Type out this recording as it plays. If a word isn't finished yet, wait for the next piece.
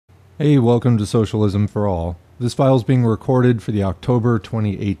Hey, welcome to Socialism for All. This file is being recorded for the October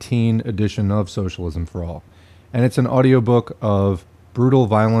 2018 edition of Socialism for All, and it's an audiobook of Brutal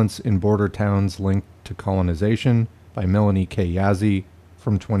Violence in Border Towns Linked to Colonization by Melanie K. Yazzie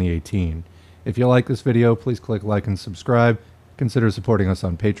from 2018. If you like this video, please click like and subscribe. Consider supporting us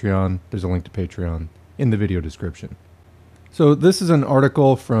on Patreon. There's a link to Patreon in the video description. So this is an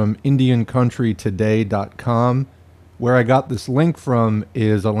article from IndianCountryToday.com. Where I got this link from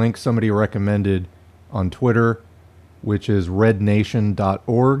is a link somebody recommended on Twitter, which is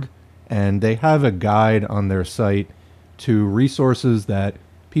rednation.org, and they have a guide on their site to resources that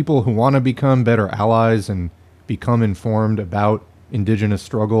people who want to become better allies and become informed about indigenous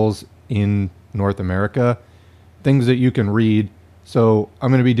struggles in North America, things that you can read. So I'm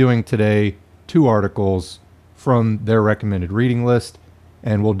going to be doing today 2 articles from their recommended reading list,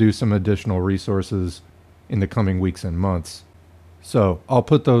 and we'll do some additional resources in the coming weeks and months. So I'll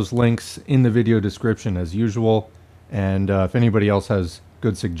put those links in the video description as usual, and if anybody else has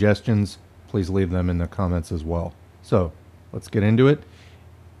good suggestions, please leave them in the comments as well. So let's get into it.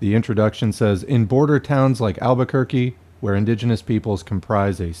 The introduction says, in border towns like Albuquerque, where indigenous peoples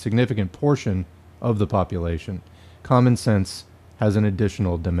comprise a significant portion of the population, common sense has an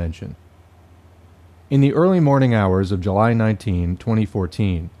additional dimension. In the early morning hours of July 19,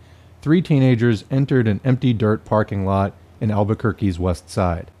 2014, 3 teenagers entered an empty dirt parking lot in Albuquerque's west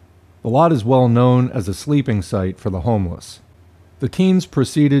side. The lot is well known as a sleeping site for the homeless. The teens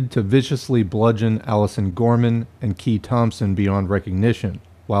proceeded to viciously bludgeon Allison Gorman and Key Thompson beyond recognition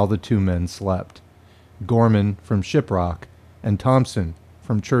while the 2 men slept. Gorman, from Shiprock, and Thompson,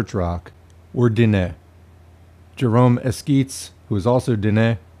 from Church Rock, were Diné. Jerome Esquitz, who is also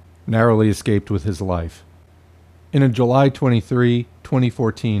Diné, narrowly escaped with his life. In a July 23,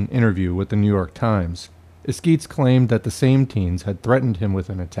 2014 interview with the New York Times, Esquitz claimed that the same teens had threatened him with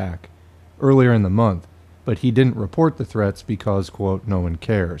an attack earlier in the month, but he didn't report the threats because, quote, no one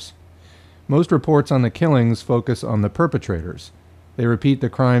cares. Most reports on the killings focus on the perpetrators. They repeat the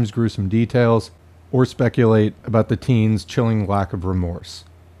crime's gruesome details or speculate about the teens' chilling lack of remorse.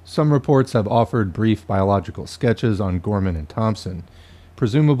 Some reports have offered brief biological sketches on Gorman and Thompson,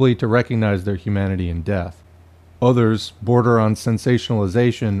 presumably to recognize their humanity in death. Others border on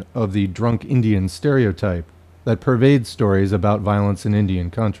sensationalization of the drunk Indian stereotype that pervades stories about violence in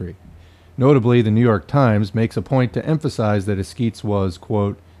Indian country. Notably, the New York Times makes a point to emphasize that Esquitz was,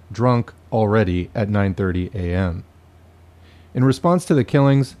 quote, drunk already at 9:30 a.m. In response to the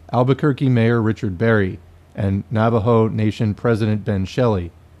killings, Albuquerque Mayor Richard Berry and Navajo Nation President Ben Shelley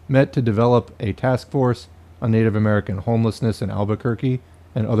met to develop a task force on Native American homelessness in Albuquerque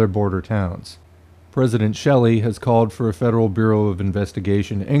and other border towns. President Shelley has called for a Federal Bureau of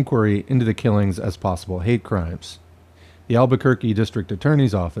Investigation inquiry into the killings as possible hate crimes. The Albuquerque District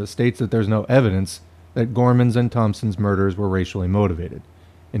Attorney's Office states that there's no evidence that Gorman's and Thompson's murders were racially motivated.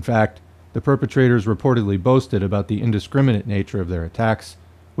 In fact, the perpetrators reportedly boasted about the indiscriminate nature of their attacks,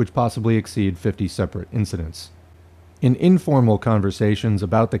 which possibly exceed 50 separate incidents. In informal conversations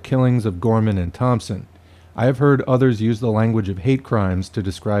about the killings of Gorman and Thompson, I have heard others use the language of hate crimes to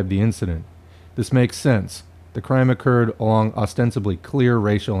describe the incident. This makes sense. The crime occurred along ostensibly clear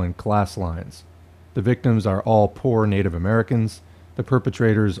racial and class lines. The victims are all poor Native Americans, the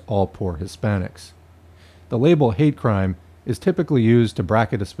perpetrators all poor Hispanics. The label hate crime is typically used to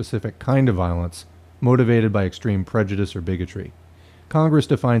bracket a specific kind of violence motivated by extreme prejudice or bigotry. Congress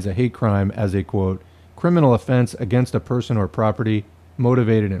defines a hate crime as a, quote, criminal offense against a person or property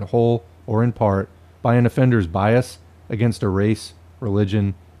motivated in whole or in part by an offender's bias against a race,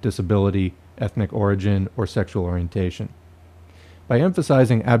 religion, disability, ethnic origin, or sexual orientation. By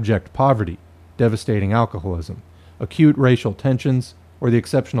emphasizing abject poverty, devastating alcoholism, acute racial tensions, or the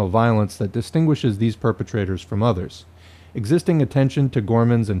exceptional violence that distinguishes these perpetrators from others, existing attention to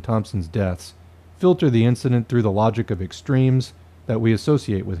Gorman's and Thompson's deaths filter the incident through the logic of extremes that we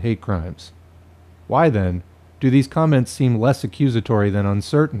associate with hate crimes. Why, then, do these comments seem less accusatory than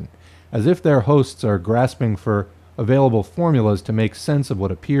uncertain, as if their hosts are grasping for available formulas to make sense of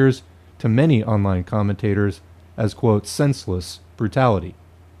what appears to many online commentators as, quote, senseless brutality?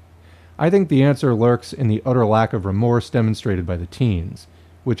 I think the answer lurks in the utter lack of remorse demonstrated by the teens,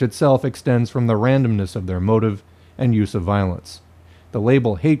 which itself extends from the randomness of their motive and use of violence. The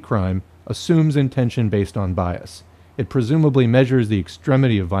label hate crime assumes intention based on bias. It presumably measures the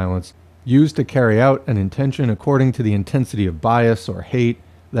extremity of violence used to carry out an intention according to the intensity of bias or hate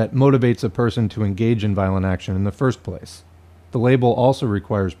that motivates a person to engage in violent action in the first place. The label also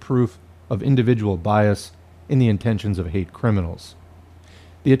requires proof of individual bias in the intentions of hate criminals.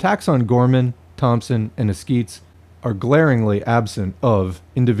 The attacks on Gorman, Thompson, and Esquitz are glaringly absent of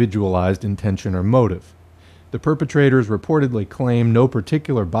individualized intention or motive. The perpetrators reportedly claim no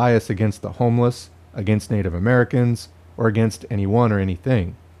particular bias against the homeless, against Native Americans, or against anyone or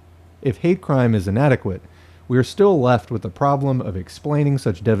anything. If hate crime is inadequate, we are still left with the problem of explaining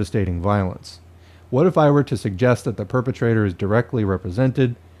such devastating violence. What if I were to suggest that the perpetrator is directly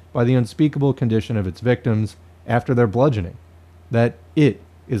represented by the unspeakable condition of its victims after their bludgeoning? That it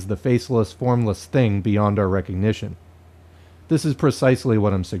is the faceless, formless thing beyond our recognition. This is precisely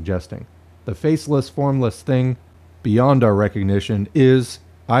what I'm suggesting. The faceless, formless thing beyond our recognition is,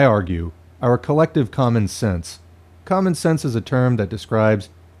 I argue, our collective common sense. Common sense is a term that describes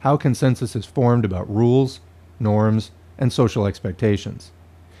how consensus is formed about rules, norms, and social expectations.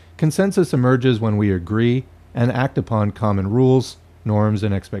 Consensus emerges when we agree and act upon common rules, norms,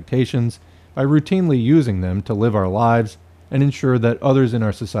 and expectations by routinely using them to live our lives and ensure that others in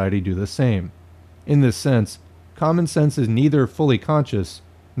our society do the same. In this sense, common sense is neither fully conscious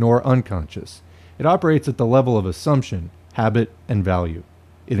nor unconscious. It operates at the level of assumption, habit, and value.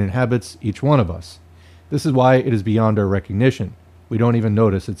 It inhabits each one of us. This is why it is beyond our recognition. We don't even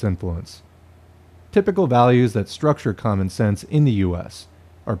notice its influence. Typical values that structure common sense in the U.S.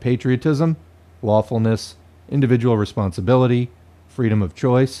 are patriotism, lawfulness, individual responsibility, freedom of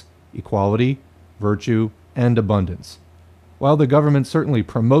choice, equality, virtue, and abundance. While the government certainly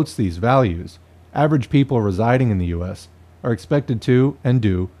promotes these values, average people residing in the U.S. are expected to, and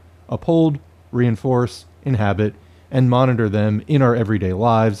do, uphold, reinforce, inhabit, and monitor them in our everyday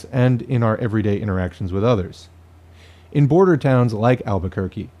lives and in our everyday interactions with others. In border towns like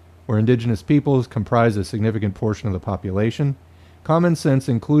Albuquerque, where indigenous peoples comprise a significant portion of the population, common sense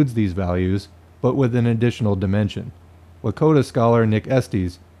includes these values, but with an additional dimension. Lakota scholar Nick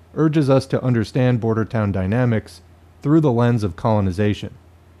Estes urges us to understand border town dynamics through the lens of colonization.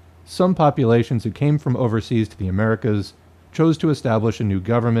 Some populations who came from overseas to the Americas chose to establish a new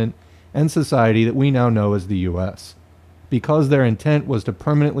government and society that we now know as the U.S. Because their intent was to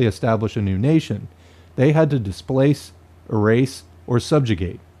permanently establish a new nation, they had to displace, erase, or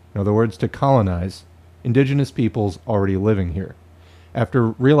subjugate, in other words, to colonize, indigenous peoples already living here. After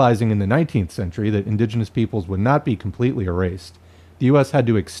realizing in the 19th century that indigenous peoples would not be completely erased, the U.S. had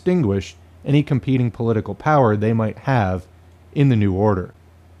to extinguish any competing political power they might have in the new order.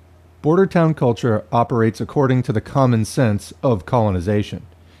 Border town culture operates according to the common sense of colonization.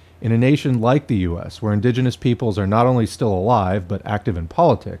 In a nation like the U.S., where indigenous peoples are not only still alive but active in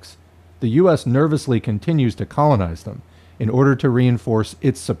politics, the U.S. nervously continues to colonize them in order to reinforce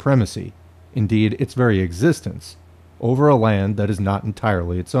its supremacy, indeed its very existence, over a land that is not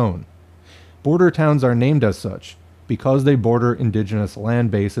entirely its own. Border towns are named as such because they border indigenous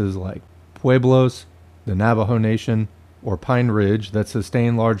land bases like pueblos, the Navajo Nation, or Pine Ridge that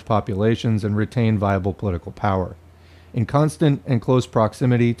sustain large populations and retain viable political power. In constant and close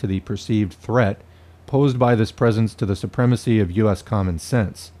proximity to the perceived threat posed by this presence to the supremacy of U.S. common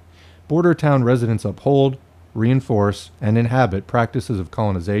sense, border town residents uphold, reinforce, and inhabit practices of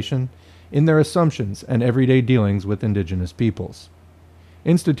colonization in their assumptions and everyday dealings with indigenous peoples.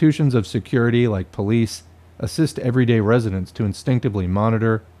 Institutions of security like police assist everyday residents to instinctively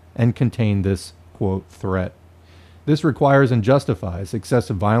monitor and contain this, quote, threat. This requires and justifies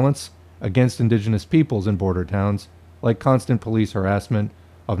excessive violence against indigenous peoples in border towns, like constant police harassment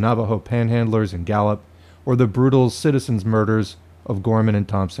of Navajo panhandlers in Gallup, or the brutal citizens' murders of Gorman and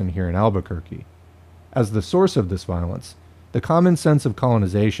Thompson here in Albuquerque. As the source of this violence, the common sense of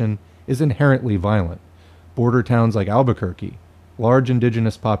colonization is inherently violent. Border towns like Albuquerque, large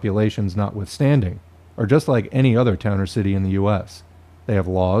indigenous populations notwithstanding, are just like any other town or city in the U.S. They have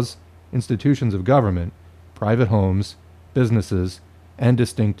laws, institutions of government, private homes, businesses, and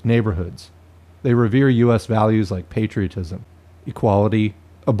distinct neighborhoods. They revere U.S. values like patriotism, equality,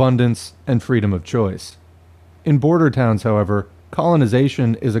 abundance, and freedom of choice. In border towns, however,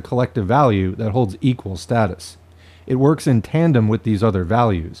 colonization is a collective value that holds equal status. It works in tandem with these other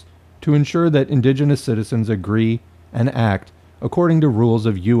values to ensure that indigenous citizens agree and act according to rules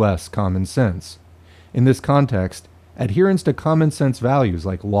of U.S. common sense. In this context, adherence to common sense values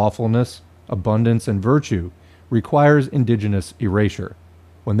like lawfulness, abundance, and virtue requires indigenous erasure.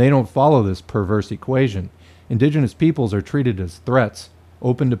 When they don't follow this perverse equation, indigenous peoples are treated as threats,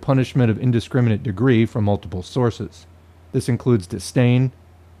 open to punishment of indiscriminate degree from multiple sources. This includes disdain,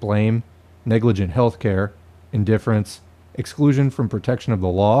 blame, negligent health care, indifference, exclusion from protection of the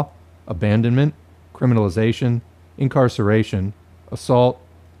law, abandonment, criminalization, incarceration, assault,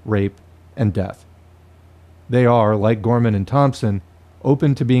 rape, and death. They are, like Gorman and Thompson,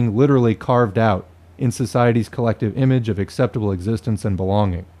 open to being literally carved out in society's collective image of acceptable existence and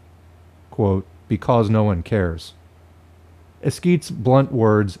belonging. Quote, because no one cares. Esquite's blunt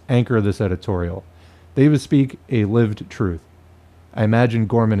words anchor this editorial. They bespeak a lived truth. I imagine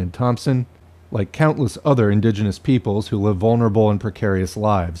Gorman and Thompson, like countless other indigenous peoples who live vulnerable and precarious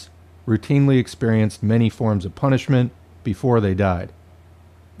lives, routinely experienced many forms of punishment before they died.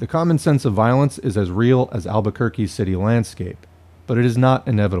 The common sense of violence is as real as Albuquerque's city landscape, but it is not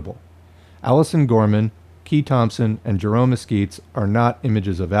inevitable. Allison Gorman, Key Thompson, and Jerome Esquite are not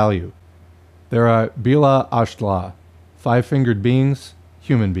images of value. They are Bila Ashtla, five-fingered beings,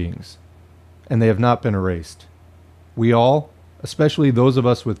 human beings, and they have not been erased. We all, especially those of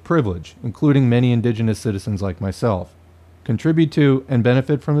us with privilege, including many indigenous citizens like myself, contribute to and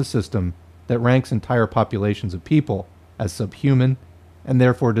benefit from a system that ranks entire populations of people as subhuman and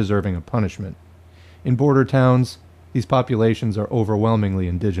therefore deserving of punishment. In border towns, these populations are overwhelmingly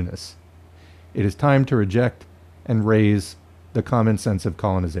indigenous. It is time to reject and raise the common sense of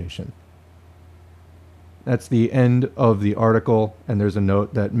colonization. That's the end of the article, and there's a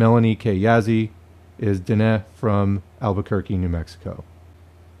note that Melanie K. Yazzie is Dene from Albuquerque, New Mexico.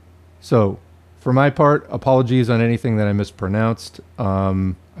 So, for my part, apologies on anything that I mispronounced.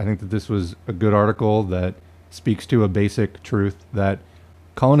 I think that this was a good article that speaks to a basic truth that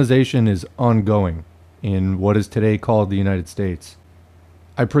colonization is ongoing in what is today called the United States.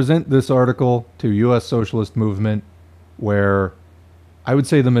 I present this article to U.S. socialist movement where I would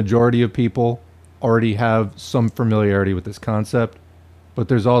say the majority of people already have some familiarity with this concept, but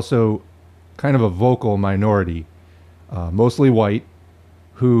there's also kind of a vocal minority, mostly white,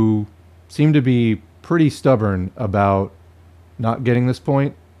 who seem to be pretty stubborn about not getting this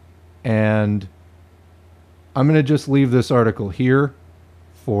point. And I'm going to just leave this article here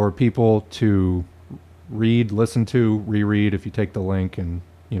for people to read, listen to, reread if you take the link, and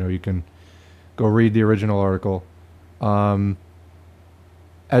you can go read the original article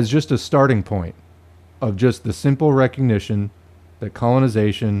as just a starting point of just the simple recognition that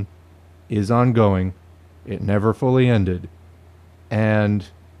colonization is ongoing. It never fully ended. And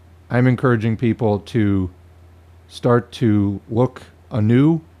I'm encouraging people to start to look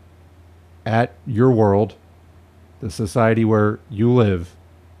anew at your world, the society where you live,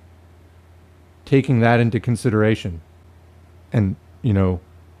 taking that into consideration. And,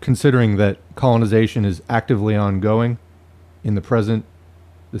 considering that colonization is actively ongoing in the present,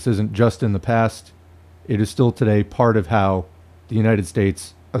 this isn't just in the past, it is still today part of how the United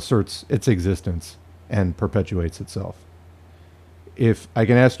States asserts its existence and perpetuates itself. If I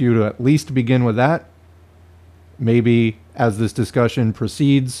can ask you to at least begin with that, maybe as this discussion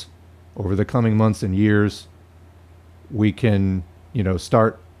proceeds over the coming months and years, we can,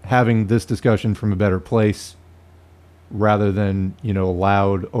 start having this discussion from a better place rather than,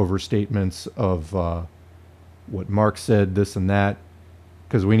 loud overstatements of what Marx said, this and that,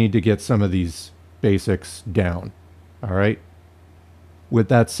 because we need to get some of these basics down. All right? With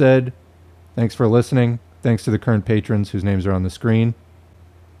that said, thanks for listening. Thanks to the current patrons whose names are on the screen.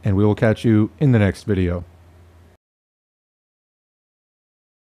 And we will catch you in the next video.